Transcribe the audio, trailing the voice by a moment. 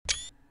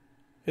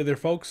Hey there,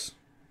 folks.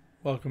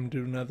 Welcome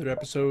to another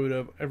episode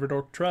of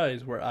Everdork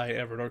Tries, where I,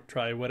 Everdork,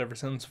 try whatever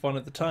sounds fun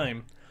at the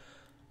time.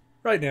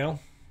 Right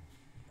now,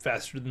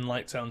 faster than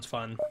light sounds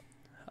fun.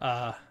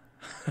 Uh,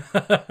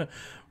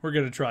 we're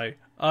gonna try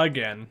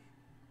again.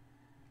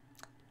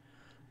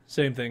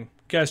 Same thing.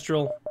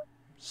 Kestrel,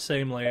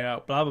 same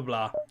layout, blah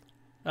blah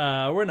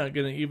blah. We're not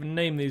gonna even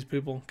name these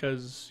people,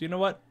 because, you know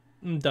what?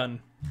 I'm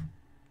done.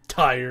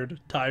 Tired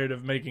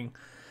of making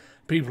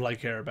people I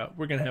care about.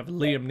 We're gonna have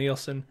Liam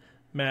Nielsen,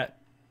 Matt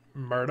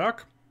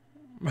Murdoch,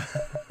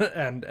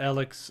 and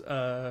Alex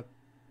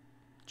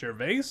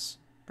Gervais,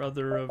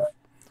 brother of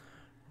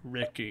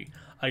Ricky.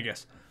 I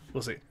guess.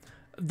 We'll see.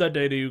 The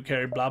data you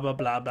carry, blah blah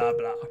blah blah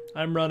blah.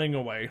 I'm running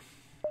away.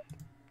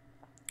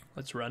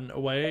 Let's run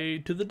away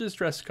to the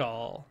distress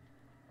call.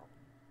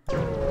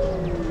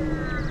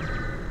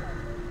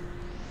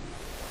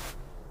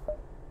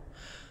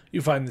 You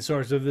find the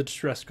source of the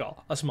distress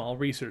call, a small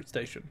research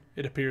station.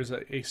 It appears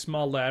that a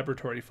small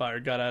laboratory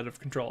fire got out of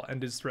control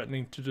and is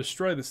threatening to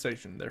destroy the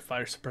station. Their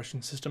fire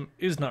suppression system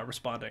is not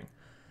responding.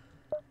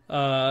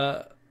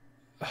 God,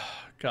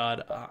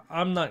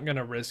 I'm not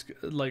gonna risk,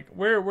 like,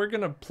 we're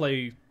gonna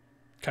play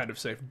kind of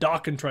safe.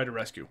 Dock and try to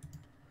rescue.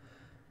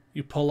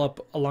 You pull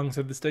up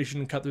alongside the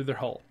station and cut through their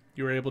hull.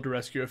 You are able to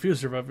rescue a few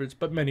survivors,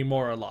 but many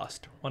more are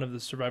lost. One of the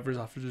survivors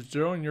offers to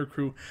join your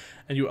crew,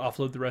 and you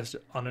offload the rest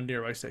on a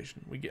nearby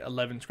station. We get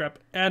 11 scrap,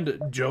 and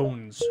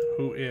Jones,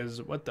 who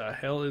is, what the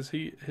hell is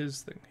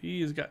his thing? He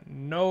has got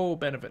no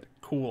benefit.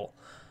 Cool.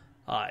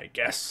 I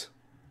guess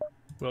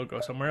we'll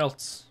go somewhere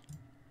else.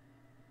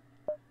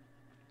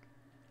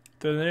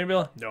 To the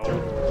Nebula? No.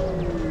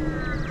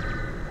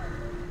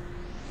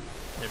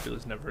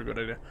 Nebula's never a good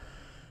idea.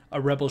 A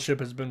rebel ship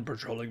has been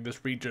patrolling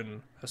this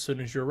region. As soon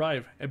as you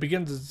arrive, it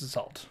begins its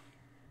assault.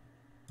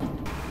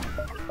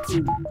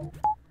 Dun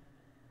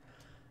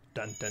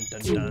dun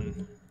dun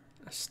dun.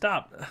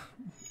 Stop.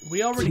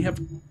 We already have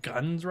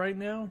guns right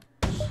now?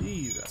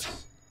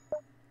 Jesus.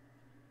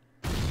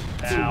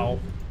 Ow.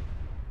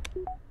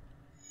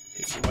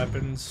 Hit your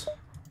weapons.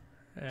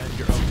 And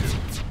your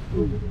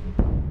ocean.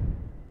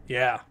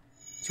 Yeah,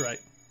 that's right.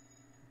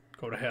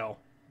 Go to hell.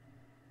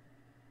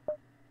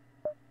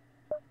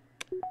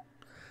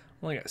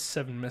 Only got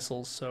 7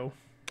 missiles, so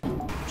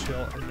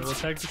chill and no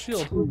attack the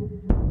shield.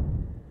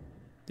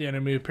 The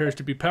enemy appears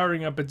to be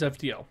powering up its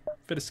FTL.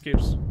 If it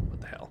escapes, what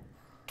the hell?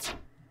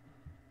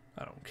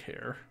 I don't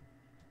care.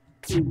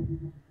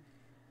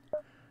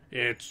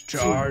 It's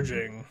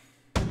charging.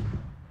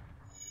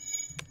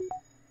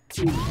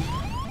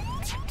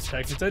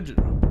 Attack its engine.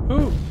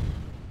 Who?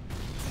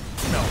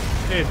 No,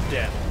 it's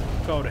dead.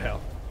 Go to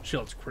hell.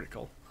 Shield's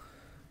critical.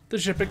 The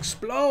ship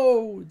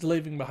explodes,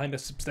 leaving behind a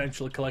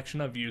substantial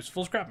collection of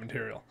useful scrap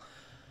material.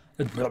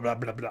 Blah, blah,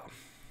 blah, blah.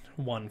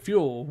 1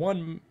 fuel,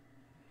 1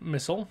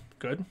 missile.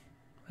 Good.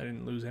 I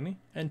didn't lose any.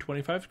 And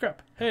 25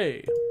 scrap.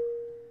 Hey!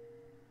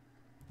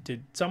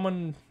 Did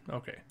someone...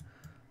 Okay.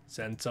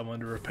 Send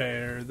someone to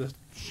repair the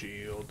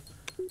shield.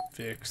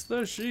 Fix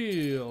the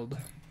shield.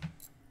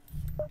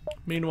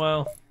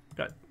 Meanwhile,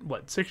 got,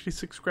 what,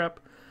 66 scrap?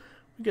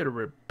 We gotta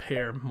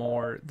repair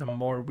more the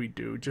more we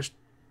do. Just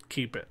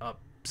keep it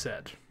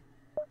upset.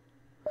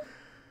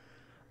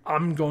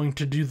 I'm going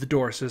to do the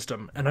door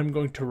system, and I'm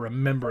going to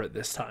remember it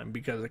this time,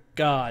 because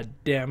god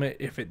damn it,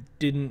 if it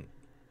didn't,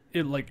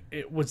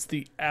 it was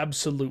the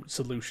absolute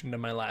solution to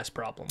my last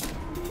problem.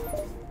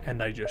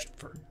 And I just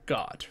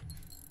forgot.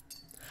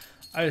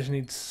 I just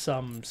need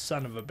some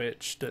son of a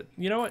bitch to,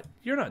 you know what,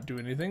 you're not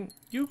doing anything,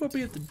 you go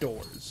be at the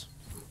doors.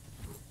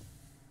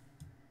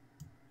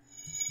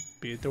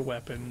 Be at the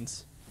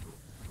weapons.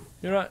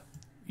 You know what,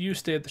 you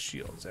stay at the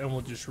shields, and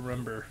we'll just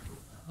remember,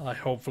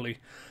 hopefully,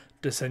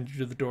 to send you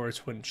to the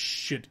doors when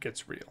shit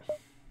gets real.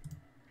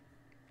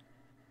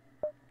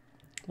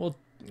 Well,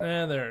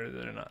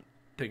 they're not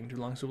taking too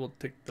long, so we'll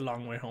take the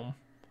long way home.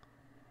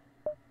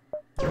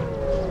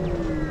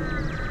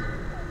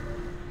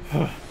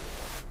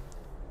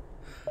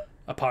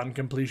 Upon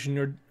completing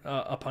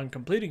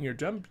your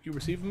jump, you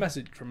receive a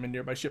message from a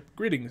nearby ship.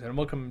 Greetings and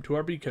welcome to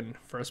our beacon.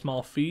 For a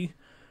small fee,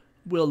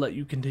 we'll let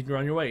you continue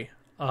on your way.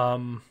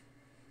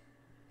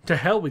 To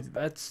hell with you.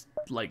 That's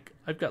like,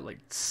 I've got like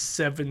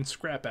 7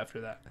 scrap after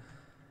that.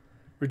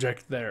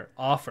 Reject their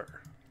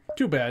offer.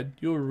 Too bad.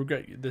 You'll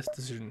regret this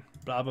decision.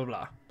 Blah, blah,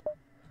 blah.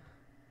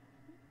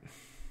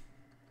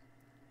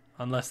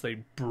 Unless they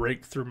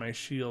break through my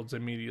shields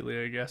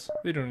immediately, I guess.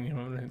 They don't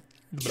even...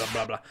 Blah,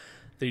 blah, blah.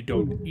 They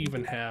don't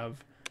even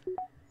have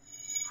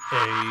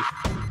a...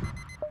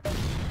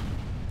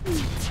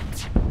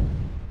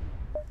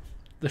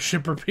 The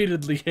ship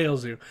repeatedly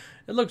hails you.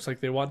 It looks like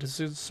they want to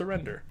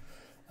surrender.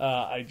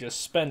 I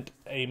just spent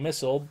a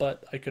missile,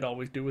 but I could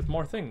always do with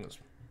more things.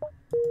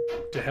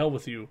 To hell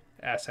with you,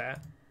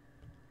 asshat.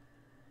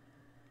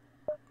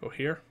 Go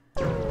here.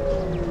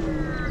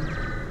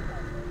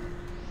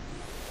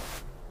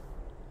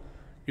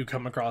 You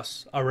come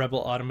across a rebel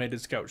automated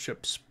scout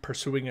ship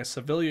pursuing a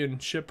civilian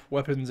ship,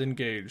 weapons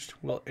engaged.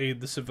 We'll aid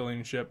the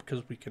civilian ship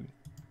because we can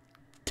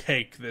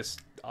take this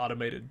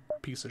automated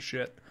piece of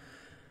shit.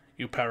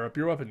 You power up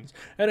your weapons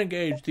and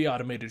engage the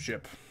automated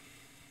ship.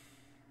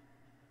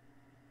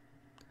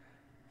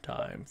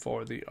 Time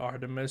for the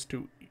Artemis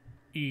to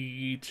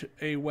eat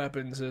a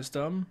weapon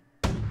system.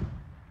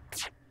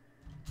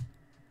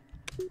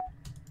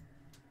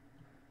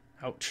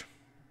 Ouch.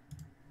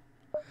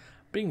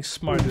 Being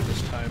smarter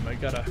this time, I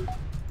gotta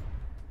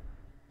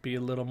be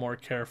a little more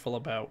careful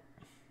about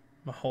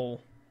my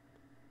whole...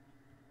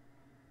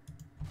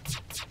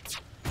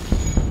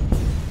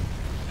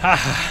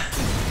 Ha!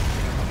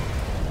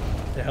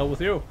 The hell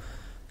with you.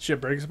 Ship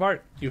breaks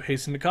apart. You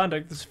hasten to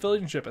contact the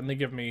civilian ship and they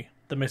give me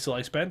the missile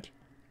I spent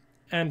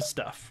and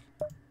stuff.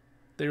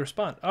 They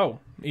respond. Oh,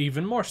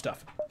 even more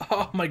stuff.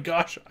 Oh my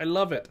gosh, I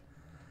love it.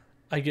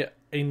 I get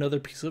another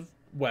piece of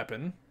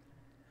weapon.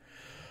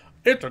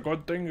 It's a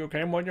good thing you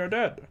came when you're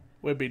dead.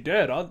 We'd be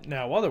dead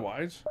now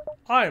otherwise.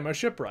 I am a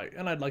shipwright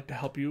and I'd like to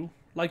help you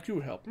like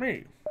you helped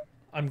me.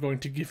 I'm going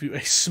to give you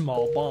a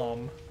small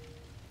bomb.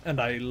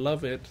 And I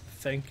love it.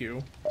 Thank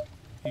you.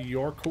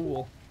 You're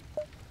cool.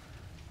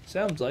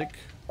 Sounds like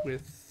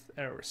with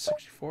Error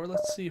 64,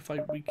 let's see if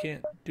we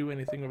can't do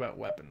anything about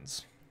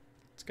weapons.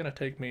 It's gonna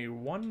take me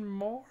one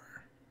more.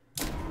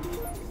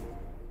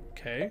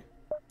 Okay.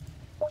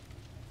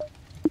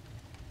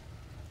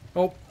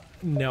 Oh,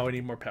 now I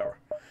need more power.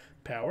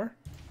 Power?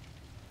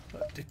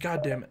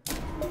 God damn it.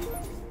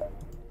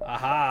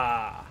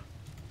 Aha!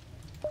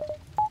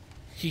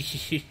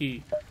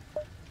 Hehehe.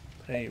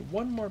 I need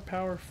one more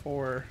power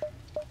for...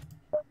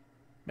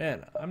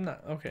 Man, I'm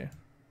not... Okay.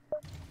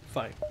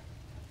 Fine.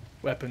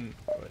 Weapon...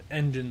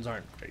 Engines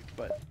aren't great,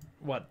 but...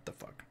 What the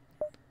fuck?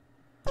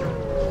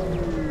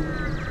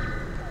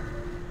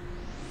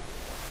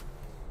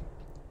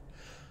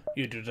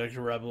 You detect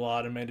a rebel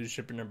automated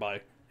ship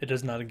nearby. It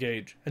does not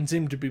engage, and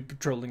seem to be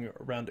patrolling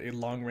around a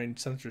long-range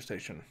sensor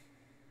station.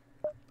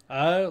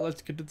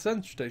 Let's get to the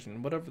sensor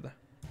station, whatever the...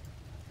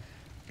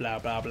 Blah,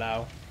 blah,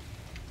 blah.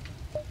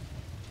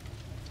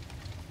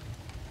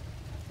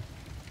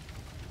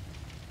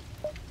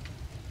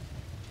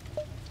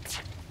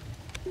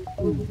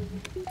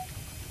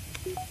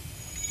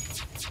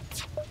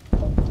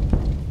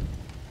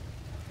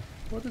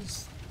 What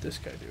does this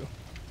guy do?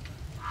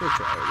 We'll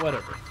try it,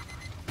 whatever.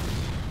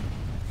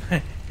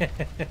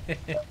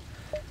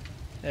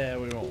 Yeah,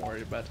 we won't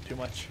worry about it too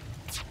much.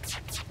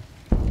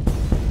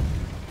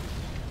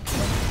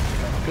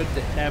 Good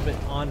to have it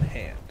on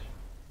hand.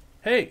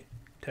 Hey,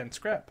 10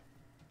 scrap.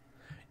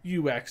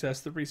 You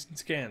access the recent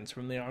scans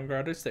from the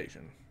on-guarded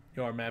station.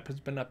 Your map has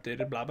been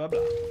updated, blah blah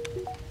blah.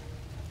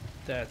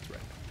 That's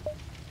right.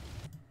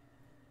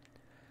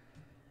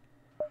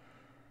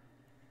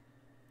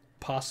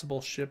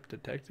 Possible ship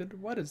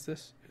detected? What is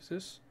this? Is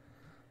this?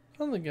 I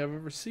don't think I've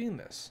ever seen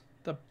this.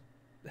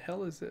 The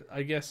hell is it?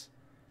 I guess.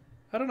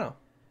 I don't know.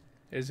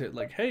 Is it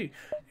like, hey,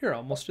 you're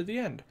almost to the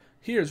end.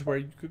 Here's where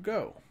you could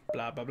go.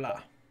 Blah, blah,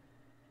 blah.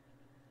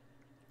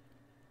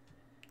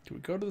 Do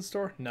we go to the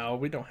store? No,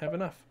 we don't have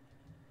enough.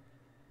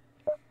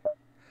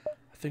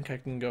 I think I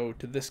can go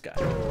to this guy.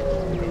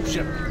 Go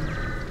ship.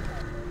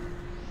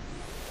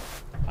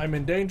 I'm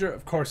in danger?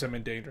 Of course I'm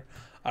in danger.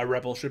 A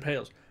rebel ship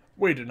hails.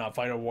 We did not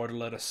fight a war to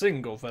let a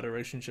single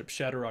Federation ship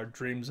shatter our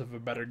dreams of a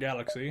better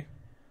galaxy.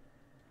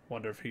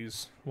 Wonder if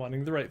he's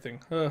wanting the right thing.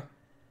 We'll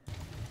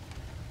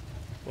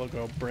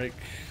go break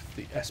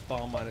the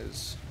S-bomb on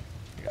his...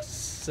 I guess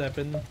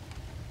 7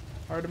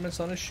 Artemis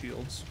on his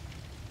shields.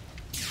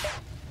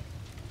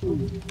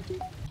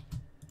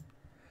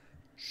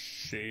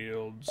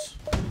 Shields.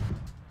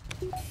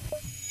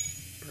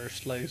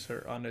 Burst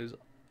laser on his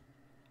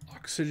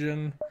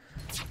oxygen.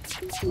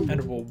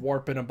 And we'll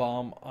warp in a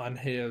bomb on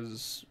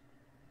his...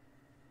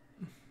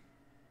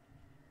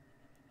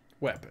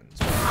 weapons.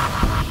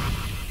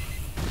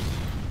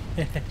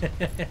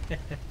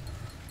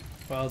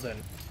 Well then,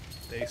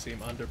 they seem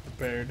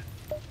underprepared.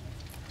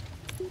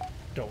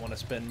 Don't want to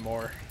spend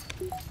more.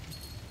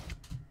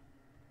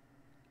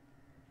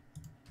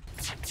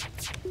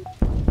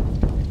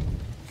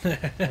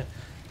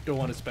 Don't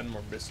want to spend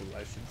more missiles, I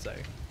should say.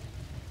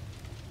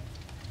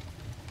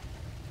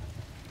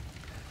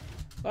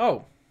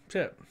 Oh,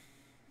 shit.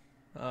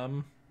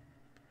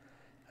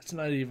 That's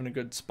not even a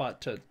good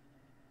spot to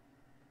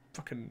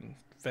fucking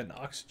vent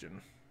oxygen.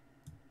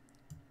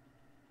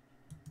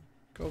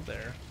 Go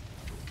there.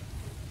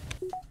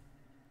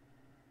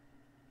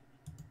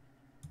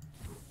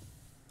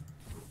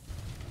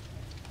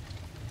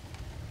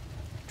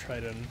 Try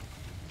to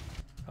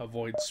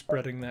avoid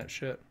spreading that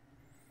shit.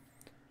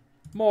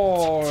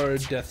 More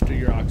death to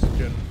your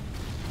oxygen.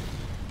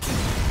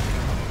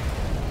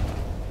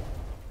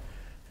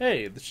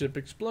 Hey, the ship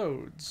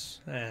explodes.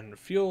 And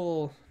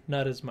fuel,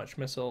 not as much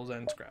missiles,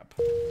 and scrap.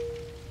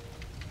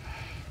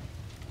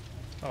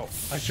 Oh,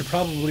 I should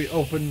probably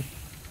open...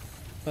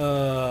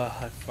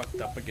 I fucked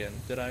up again.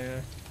 Did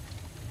I?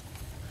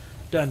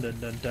 Dun dun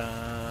dun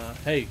dun.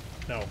 Hey,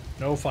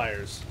 no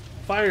fires.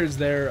 Fires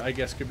there, I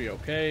guess, could be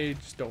okay.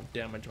 Just don't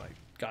damage my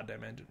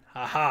goddamn engine.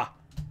 Haha.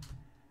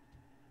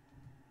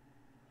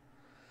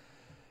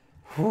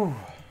 Whew.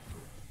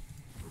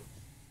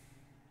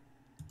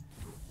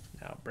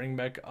 Now bring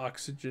back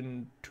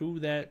oxygen to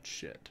that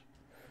shit.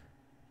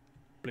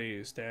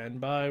 Please stand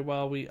by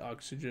while we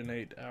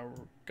oxygenate our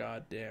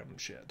goddamn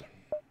shit.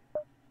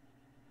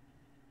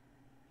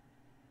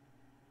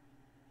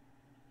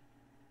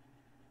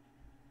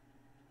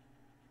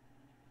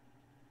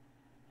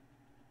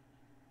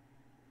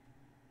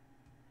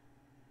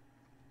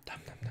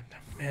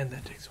 Man,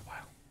 that takes a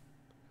while.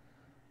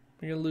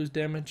 We're gonna lose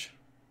damage.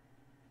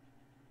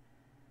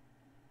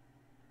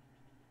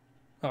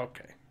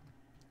 Okay.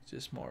 It's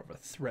just more of a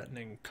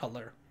threatening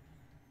color.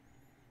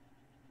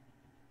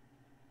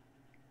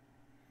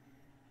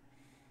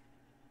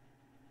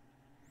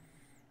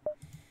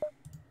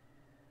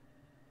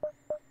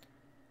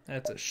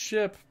 That's a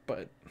ship,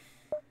 but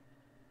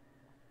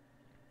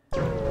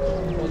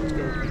let's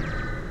go here.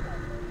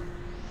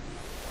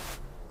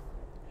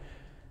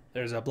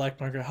 There's a black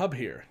market hub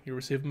here. You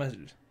receive a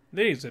message.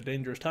 These are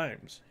dangerous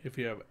times. If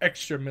you have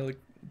extra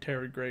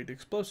military grade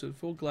explosives,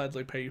 we'll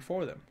gladly pay you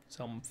for them.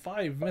 Some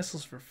 5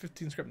 missiles for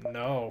 15 scrap.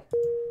 No.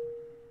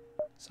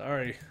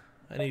 Sorry.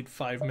 I need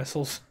 5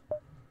 missiles.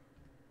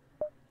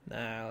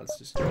 Nah, let's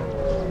just go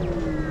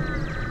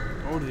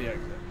to the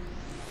exit.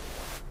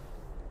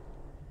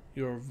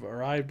 You have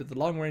arrived at the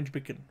long-range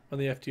beacon. When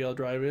the FTL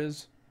drive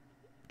is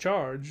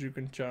charged, you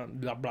can jump.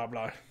 Blah blah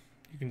blah.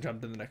 You can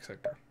jump to the next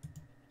sector.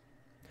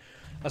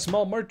 A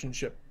small merchant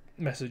ship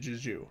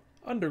messages you.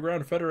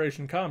 Underground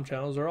Federation comm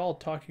channels are all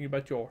talking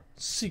about your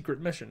secret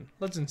mission.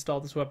 Let's install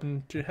this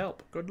weapon to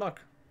help. Good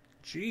luck.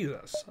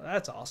 Jesus,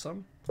 that's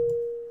awesome.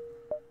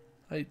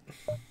 It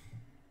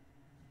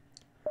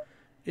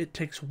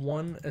takes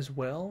 1 as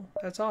well?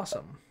 That's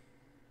awesome.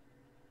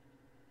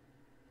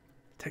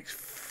 It takes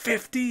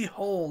 50?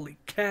 Holy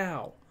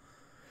cow.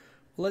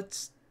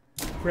 Let's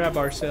grab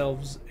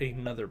ourselves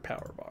another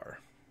power bar.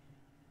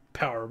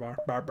 Power bar.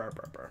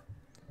 Bar.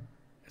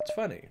 It's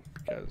funny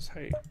because,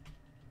 hey.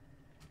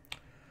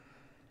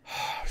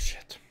 Oh,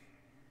 shit.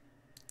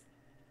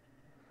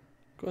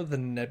 Go to the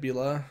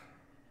Nebula.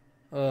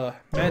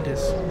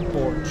 Mantis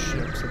board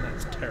ships, and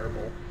that's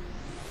terrible.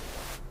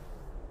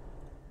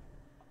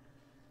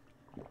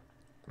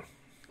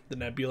 The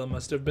Nebula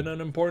must have been an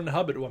important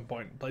hub at one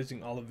point.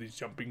 Placing all of these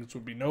jumpings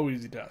would be no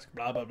easy task.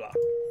 Blah, blah, blah.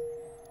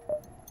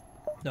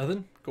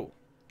 Nothing? Cool.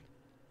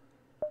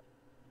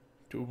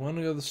 Do we want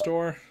to go to the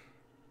store?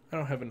 I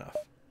don't have enough.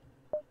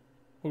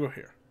 We'll go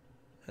here.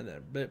 And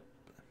then,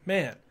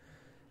 man,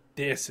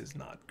 this is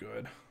not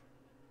good.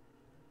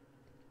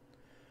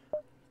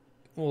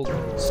 We'll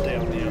stay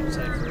on the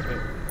outside for a bit.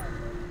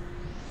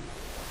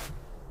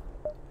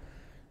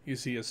 You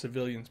see a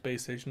civilian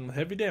space station with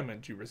heavy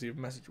damage. You receive a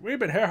message. We've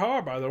been hit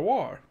hard by the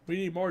war. We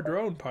need more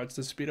drone parts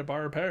to speed up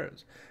our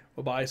repairs.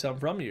 We'll buy some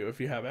from you if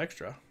you have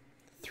extra.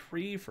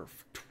 3 for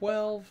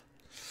 12?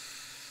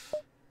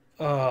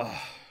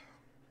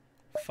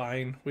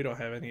 Fine. We don't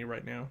have any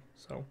right now,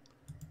 so.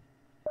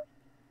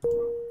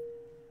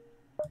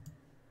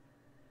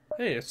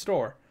 Hey, a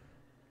store.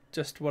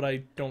 Just what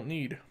I don't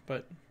need,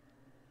 but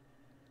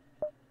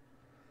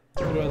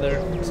we'll go there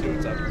and see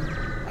what's up.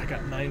 I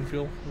got 9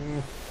 fuel.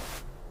 Ooh.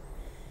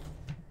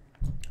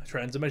 A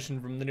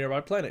transmission from the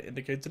nearby planet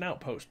indicates an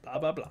outpost. Blah,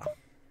 blah, blah.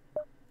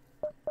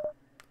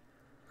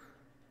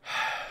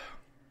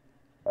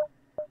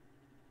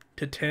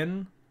 To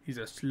 10, he's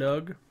a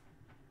slug.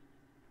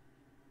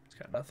 He's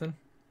got nothing.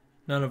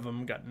 None of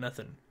them got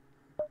nothing.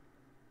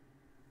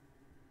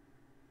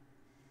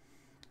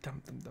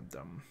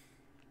 Dum.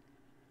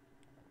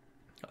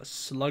 A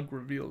slug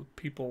revealed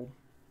people.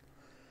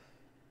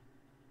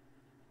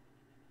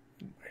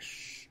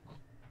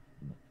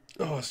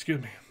 Oh,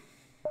 excuse me.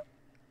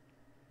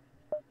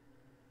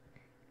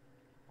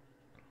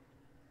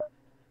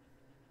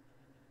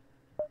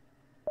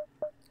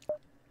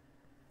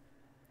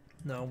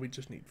 No, we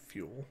just need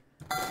fuel.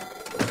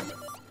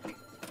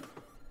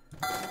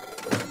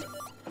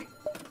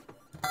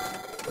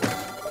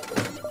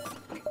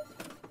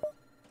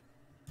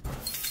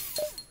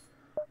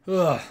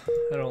 Ugh,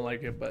 I don't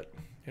like it, but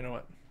you know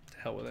what? To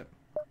hell with it.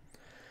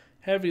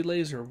 Heavy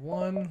laser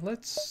 1.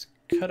 Let's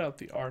cut out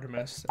the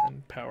Artemis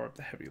and power up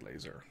the heavy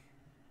laser.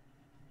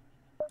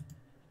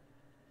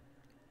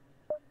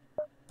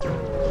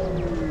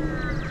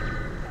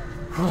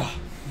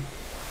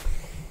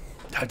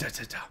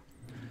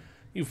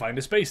 You find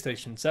a space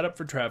station set up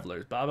for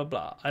travelers. Blah blah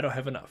blah. I don't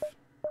have enough.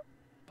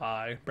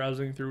 By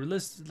browsing through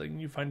lists,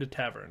 you find a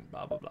tavern.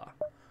 Blah blah blah.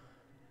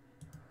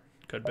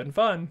 Could have been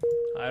fun.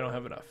 I don't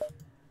have enough.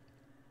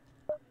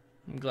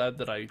 I'm glad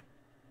that I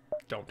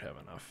don't have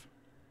enough.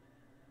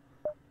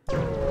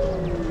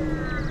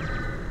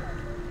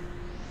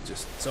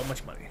 Just so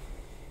much money.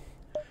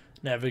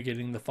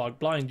 Navigating the fog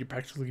blind, you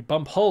practically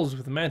bump hulls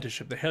with the mantis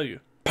ship. They hail you.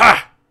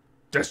 Pah!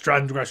 This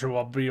transgression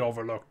will be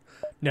overlooked.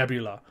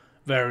 Nebula.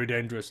 Very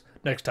dangerous.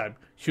 Next time,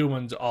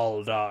 humans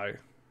all die.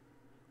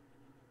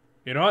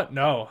 You know what?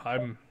 No, I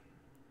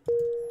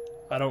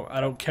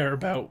don't care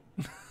about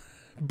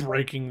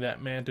breaking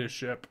that mantis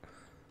ship.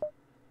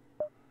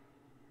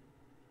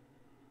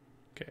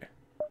 Okay.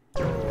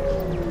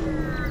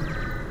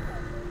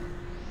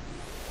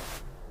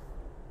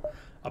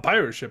 A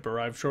pirate ship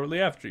arrived shortly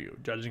after you.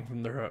 Judging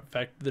from the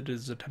fact that it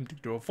is attempting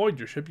to avoid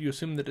your ship, you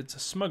assume that it's a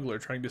smuggler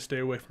trying to stay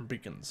away from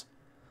beacons.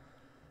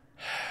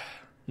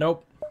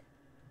 Nope.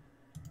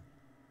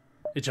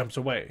 It jumps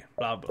away.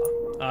 Blah blah.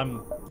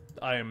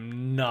 I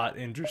am not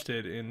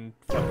interested in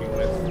fucking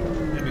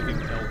with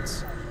anything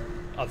else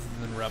other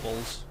than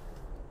rebels.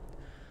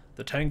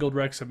 The tangled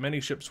wrecks of many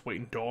ships wait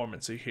in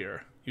dormancy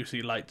here. You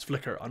see lights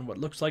flicker on what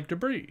looks like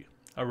debris.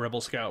 A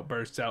rebel scout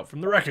bursts out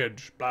from the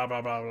wreckage. Blah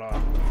blah blah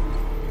blah.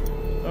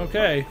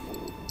 Okay.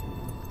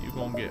 You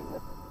gonna get...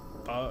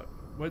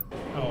 what?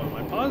 Oh, am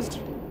I paused?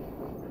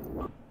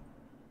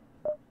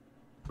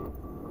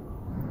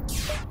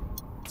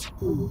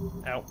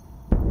 Ow.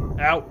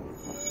 Ow!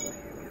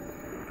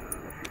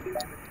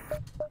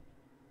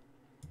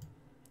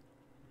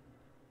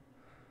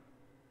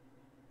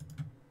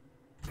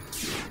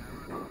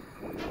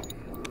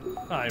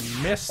 I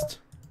missed.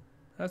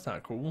 That's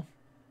not cool.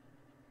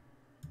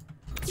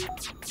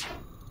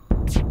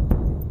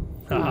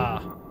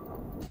 Haha.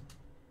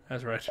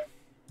 That's right.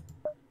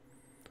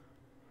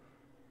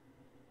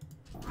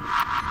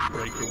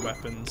 Break your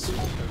weapons.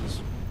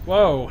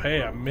 Whoa,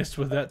 hey, I missed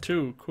with that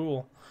too.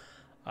 Cool.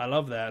 I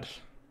love that.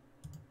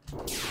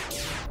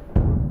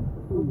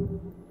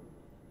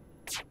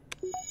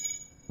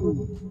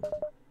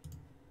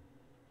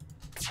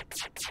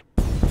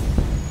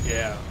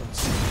 Yeah,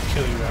 let's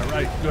kill you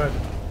outright. Good.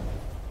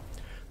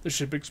 The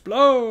ship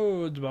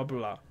explodes. Blah blah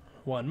blah.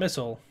 1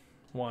 missile.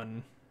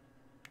 1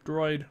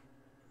 droid.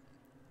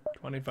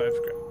 25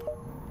 scrap.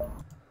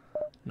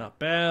 Not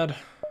bad.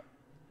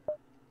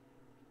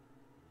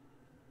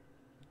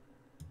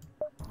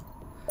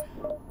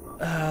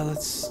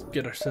 Let's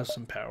get ourselves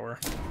some power.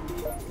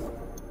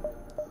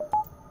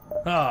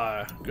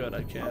 Ah, good,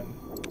 I can.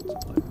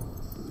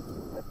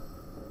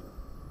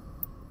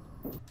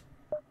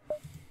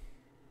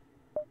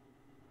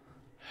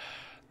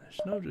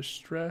 There's no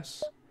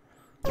distress.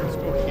 Let's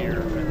go here,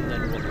 and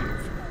then we'll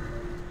leave.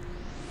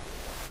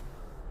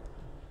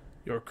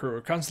 Your crew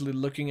are constantly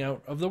looking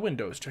out of the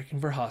windows, checking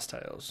for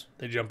hostiles.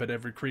 They jump at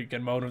every creak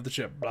and moan of the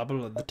ship. Blah, blah,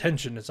 blah. The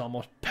tension is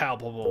almost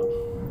palpable.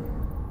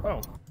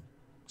 Oh.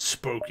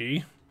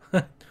 Spooky.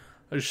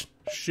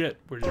 Shit,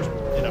 we're just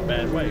in a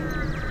bad way.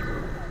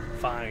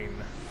 Fine.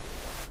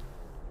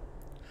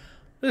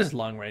 This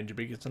long-range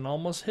beacon is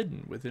almost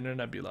hidden within a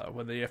nebula.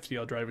 When the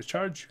FTL drive is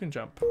charged, you can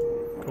jump.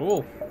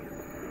 Cool.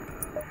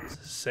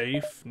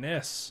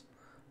 Safeness.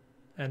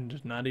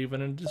 And not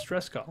even a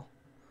distress call.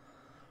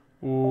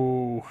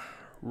 Ooh.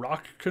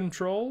 Rock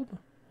controlled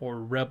or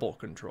rebel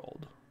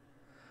controlled?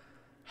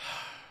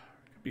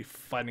 Could be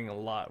fighting a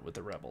lot with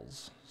the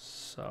rebels.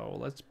 So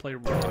let's play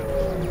rock.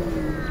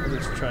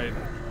 Let's try and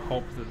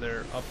hope that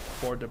they're up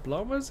for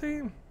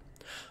diplomacy.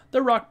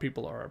 The rock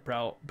people are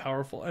a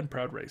powerful and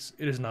proud race.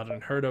 It is not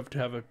unheard of to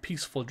have a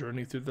peaceful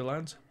journey through the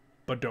lands,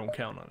 but don't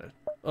count on it.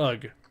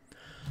 Ugh.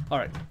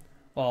 Alright,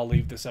 well, I'll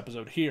leave this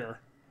episode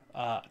here.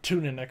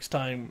 Tune in next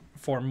time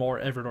for more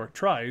Evernorth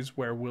tries,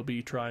 where we'll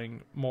be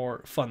trying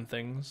more fun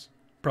things.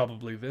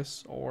 Probably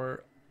this,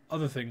 or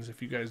other things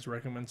if you guys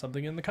recommend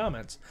something in the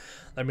comments.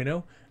 Let me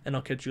know, and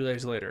I'll catch you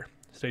guys later.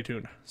 Stay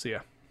tuned. See ya.